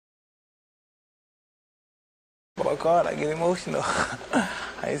about God, I get emotional. I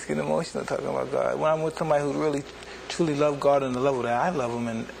just get emotional talking about God. When I'm with somebody who really, truly loves God on the level that I love him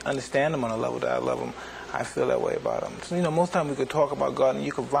and understand him on the level that I love him, I feel that way about him. So, most times we could talk about God and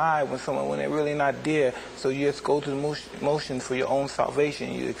you could vibe with someone when they're really not there. So you just go through the motion for your own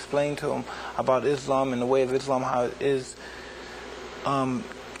salvation. You explain to them about Islam and the way of Islam, how it is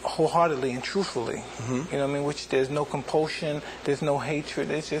wholeheartedly and truthfully. Mm-hmm. Which there's no compulsion, there's no hatred.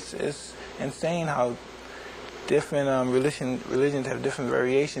 It's insane how different religions have different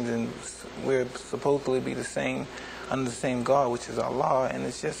variations, and we're supposedly be the same under the same God, which is Allah. And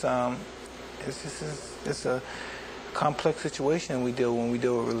it's a complex situation when we deal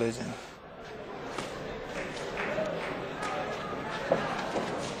with religion.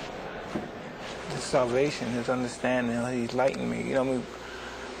 His salvation, his understanding, he's enlightened me.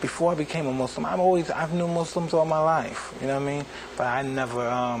 Before I became a Muslim, I've known Muslims all my life. But I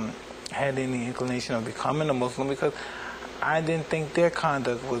never had any inclination of becoming a Muslim because I didn't think their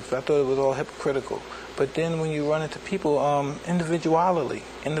conduct was. I thought it was all hypocritical. But then when you run into people, individuality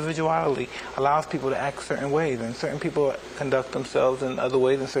allows people to act certain ways, and certain people conduct themselves in other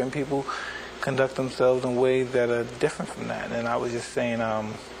ways, and certain people conduct themselves in ways that are different from that. And I was just saying, a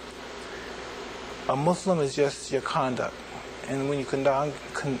Muslim is just your conduct, and when you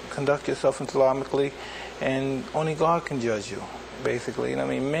conduct yourself Islamically, and only God can judge you, basically.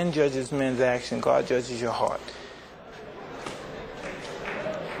 Men judges men's action, God judges your heart.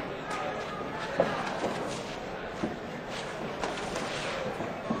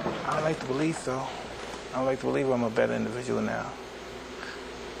 I like to believe so. I like to believe I'm a better individual now.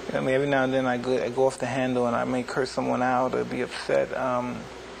 Every now and then I go off the handle and I may curse someone out or be upset.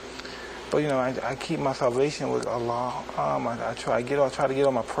 But I keep my salvation with Allah. I try to get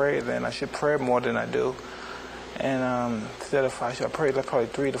on my prayers, and I should pray more than I do. And instead of I pray like probably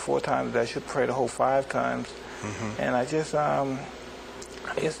 3 to 4 times, I should pray the whole 5 times. Mm-hmm. And I just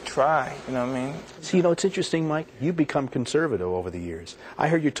try, See, it's interesting, Mike. You've become conservative over the years. I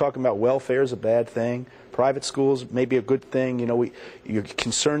heard you talking about welfare is a bad thing. Private schools may be a good thing. You're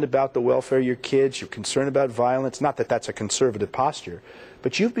concerned about the welfare of your kids. You're concerned about violence. Not that that's a conservative posture.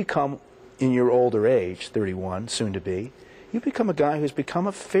 But you've become, in your older age, 31, soon to be, you've become a guy who's become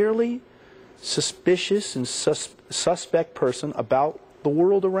a fairly suspicious and suspect person about the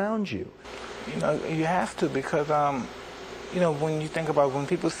world around you. You have to, because when you think about when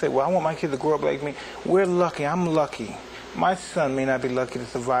people say, well, I want my kid to grow up like me, we're lucky. I'm lucky. My son may not be lucky to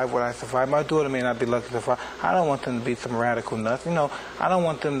survive what I survived. My daughter may not be lucky to survive. I don't want them to be some radical nuts. I don't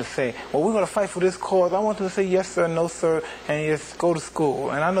want them to say, well, we're going to fight for this cause. I want them to say yes, sir, no, sir, and just go to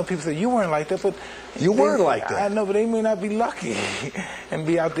school. And I know people say, you weren't like that, but... You weren't like that. I know, but they may not be lucky and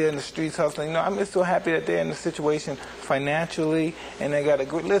be out there in the streets hustling. I'm just so happy that they're in the situation financially, and they got a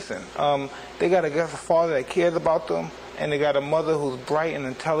good... Listen, they got a father that cares about them, and they got a mother who's bright and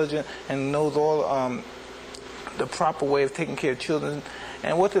intelligent and knows all the proper way of taking care of children.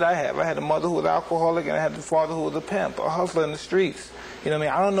 And what did I have? I had a mother who was alcoholic, and I had the father who was a pimp, a hustler in the streets. I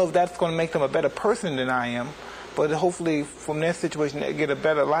don't know if that's going to make them a better person than I am, but hopefully from their situation they get a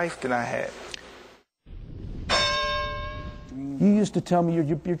better life than I had. You used to tell me your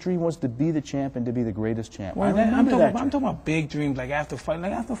dream was to be the champ and to be the greatest champ. Well, I'm talking about big dreams, like after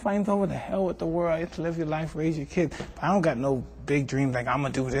fighting's over, the hell with the world. You have to live your life, raise your kids. But I don't got no big dreams like I'm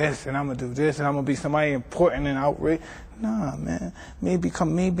going to do this and I'm going to do this and I'm going to be somebody important and outraged. Nah, man. Me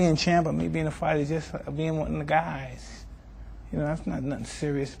being champ or me being a fighter is just being one of the guys. That's not nothing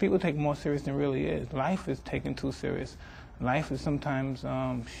serious. People take it more serious than it really is. Life is taken too serious. Life is sometimes,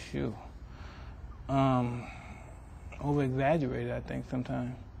 over-exaggerated, I think,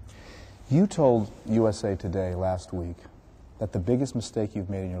 sometimes. You told USA Today last week that the biggest mistake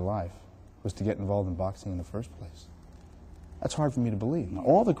you've made in your life was to get involved in boxing in the first place. That's hard for me to believe. Now,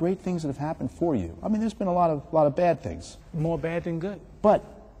 all the great things that have happened for you, there's been a lot of bad things. More bad than good. But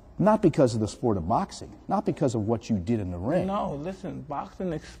not because of the sport of boxing, not because of what you did in the ring. No, listen,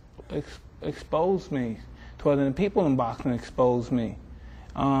 boxing exposed me. The people in boxing exposed me.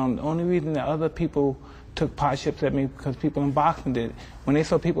 The only reason that other people took pot shots at me because people in boxing did. When they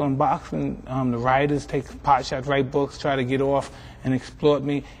saw people in boxing, the writers take pot shots, write books, try to get off and exploit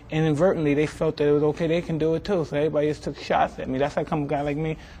me. Inadvertently, they felt that it was okay, they can do it too. So everybody just took shots at me. That's like a guy like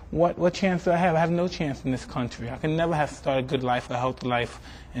me. What chance do I have? I have no chance in this country. I can never have started a good life, a healthy life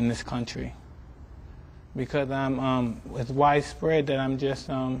in this country. Because it's widespread that I'm just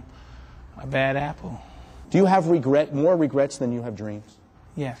a bad apple. Do you have more regrets than you have dreams?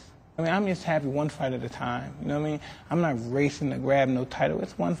 Yes. I'm just happy one fight at a time. I'm not racing to grab no title.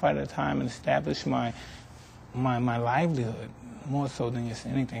 It's one fight at a time and establish my livelihood. more so than just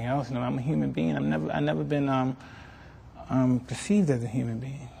anything else. You know, I'm a human being. I've never been perceived as a human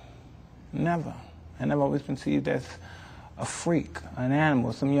being. Never. And I've always been perceived as a freak, an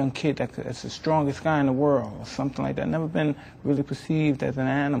animal, some young kid that's the strongest guy in the world, or something like that. I've never been really perceived as an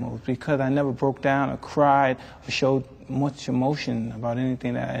animal because I never broke down or cried or showed much emotion about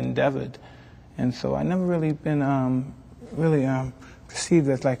anything that I endeavored. And so I never really been perceived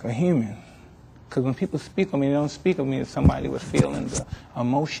as like a human. Because when people speak of me, they don't speak of me as somebody with feelings or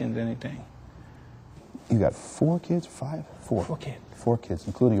emotions, anything. You got 4 kids, 5? 4. 4 kids. 4 kids,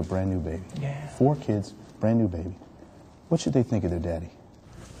 including a brand new baby. Yeah. 4 kids, brand new baby. What should they think of their daddy?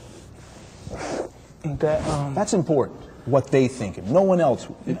 That's important, what they think of. No one else.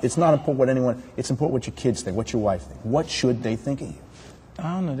 It's not important what anyone, it's important what your kids think, what your wife think. What should they think of you?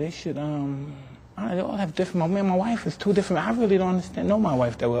 I don't know, they should, they all have different, me and my wife is 2 different, I really don't know my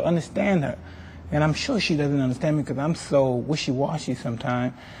wife that well, understand her. And I'm sure she doesn't understand me because I'm so wishy-washy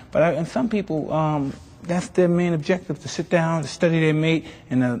sometimes. But and some people, that's their main objective, to sit down, to study their mate,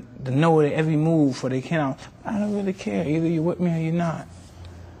 and to know their every move for they can. I don't really care. Either you're with me or you're not.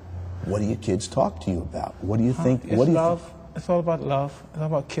 What do your kids talk to you about? What do you think? It's love. It's all about love. It's all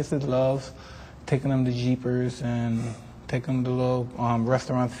about kisses, loves, taking them to Jeepers and taking them to little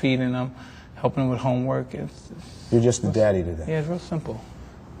restaurants, feeding them, helping them with homework. You're just the daddy to them. Yeah, it's real simple.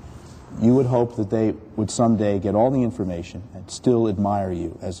 You would hope that they would someday get all the information and still admire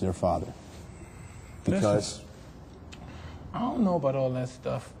you as their father. Because? Listen, I don't know about all that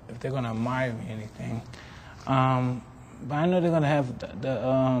stuff, if they're going to admire me or anything. But I know they're going to have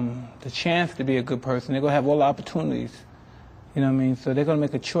the chance to be a good person. They're going to have all the opportunities. You know what I mean? So they're going to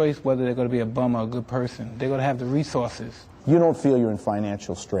make a choice whether they're going to be a bum or a good person. They're going to have the resources. You don't feel you're in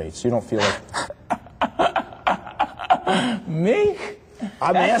financial straits. You don't feel like... Me?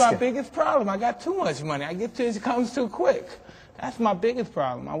 I'm That's asking. my biggest problem. I got too much money. It comes too quick. That's my biggest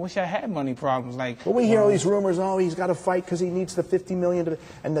problem. I wish I had money problems. Like, well, we hear all these rumors, oh, he's got to fight because he needs the $50 million,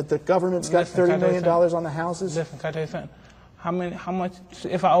 and that the government's got $30 million on the houses. Listen, can I tell you something? How much,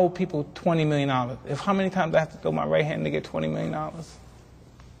 if I owe people $20 million, how many times I have to throw my right hand to get $20 million?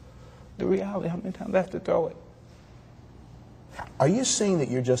 The reality, how many times I have to throw it? Are you saying that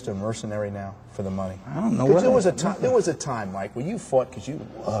you're just a mercenary now for the money? I don't know. There was a time, Mike, where you fought because you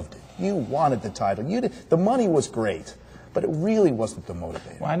loved it. You wanted the title. The money was great, but it really wasn't the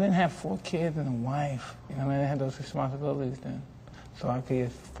motivator. Well, I didn't have 4 kids and a wife. You know, I had those responsibilities then. So I could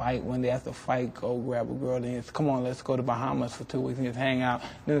just fight one day after fight, go grab a girl, and just, come on, let's go to Bahamas for 2 weeks and just hang out.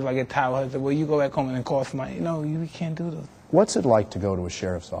 Then if I get tired, I say, well, you go back home and then call somebody. You know, you can't do those. What's it like to go to a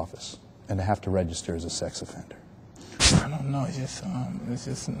sheriff's office and to have to register as a sex offender? I don't know. It's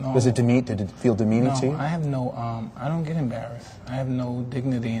just no. Did it feel demeaning to you? No, I have no. I don't get embarrassed. I have no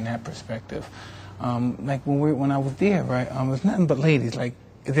dignity in that perspective. Like when I was there, right? There's nothing but ladies. Like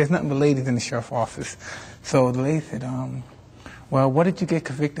there's nothing but ladies in the sheriff's office. So the lady said, well, what did you get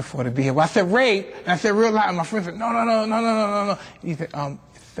convicted for to be here? Well, I said rape, and I said real loud. And my friend said, no. He said,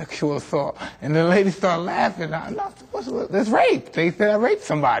 sexual assault. And the lady started laughing. That's rape. They said I raped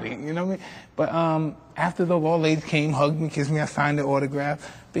somebody. You know what I mean? But after the all ladies came, hugged me, kissed me, I signed the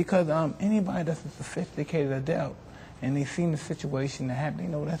autograph. Because anybody that's a sophisticated adult and they seen the situation that happened,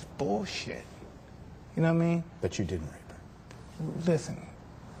 they know that's bullshit. You know what I mean? But you didn't rape her. Listen,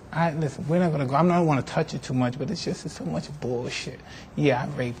 we're not going to go. I don't want to touch it too much, but it's so much bullshit. Yeah, I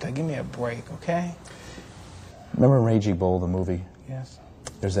raped her. Give me a break, okay? Remember Raging Bull, the movie? Yes.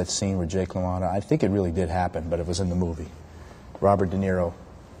 There's that scene where Jake LaMotta, I think it really did happen, but it was in the movie. Robert De Niro,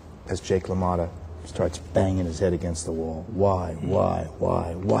 as Jake LaMotta, starts banging his head against the wall. Why?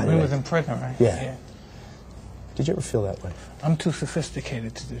 When he was in prison, right? Yeah. Did you ever feel that way? I'm too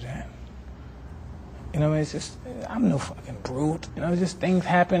sophisticated to do that. You know, it's just, I'm no fucking brute. You know, just things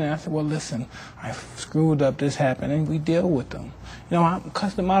happen, and I said, well, listen, I screwed up, this happened, and we deal with them. You know,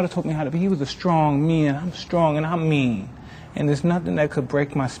 Cus D'Amato taught me how to be. He was a strong me, and I'm strong, and I'm mean. And there's nothing that could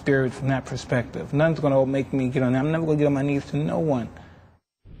break my spirit from that perspective. Nothing's going to make me get on there. I'm never going to get on my knees to no one.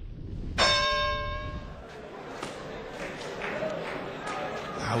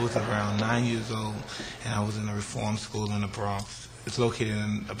 I was around 9 years old, and I was in a reform school in the Bronx. It's located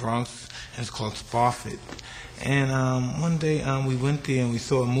in the Bronx, and it's called Spofford. And one day we went there and we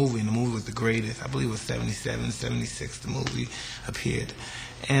saw a movie, and the movie was the greatest. I believe it was 77, 76, the movie appeared.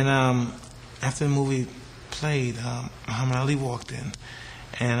 And after the movie played, Muhammad Ali walked in,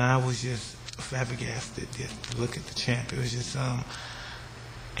 and I was just flabbergasted just to look at the champ. It was just, and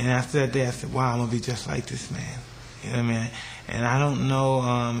after that day I said, wow, I'm going to be just like this man. You know what I mean? And I don't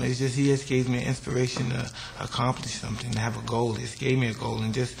know, it's just, he just gave me an inspiration to accomplish something, to have a goal. He just gave me a goal,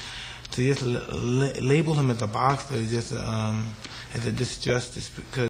 and just to just label him as a boxer is just as a disjustice because